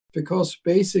because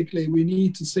basically we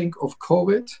need to think of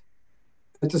COVID.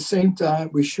 At the same time,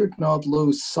 we should not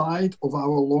lose sight of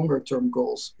our longer term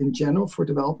goals in general for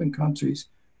developing countries,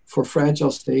 for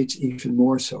fragile states even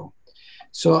more so.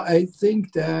 So I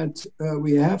think that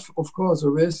we have, of course, a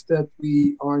risk that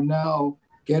we are now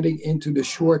getting into the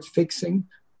short fixing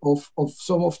of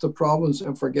some of the problems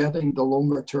and forgetting the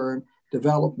longer term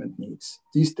development needs.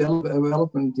 These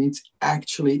development needs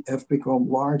actually have become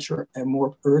larger and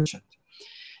more urgent.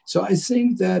 So I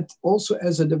think that also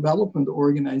as a development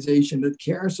organization that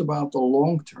cares about the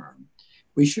long term,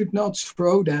 we should not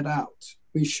throw that out.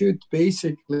 We should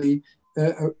basically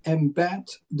embed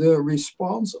the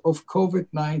response of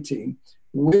COVID-19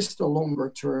 with the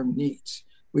longer term needs.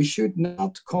 We should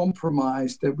not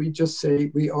compromise that we just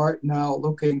say we are now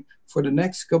looking for the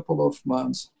next couple of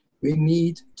months. We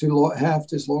need to have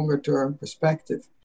this longer term perspective.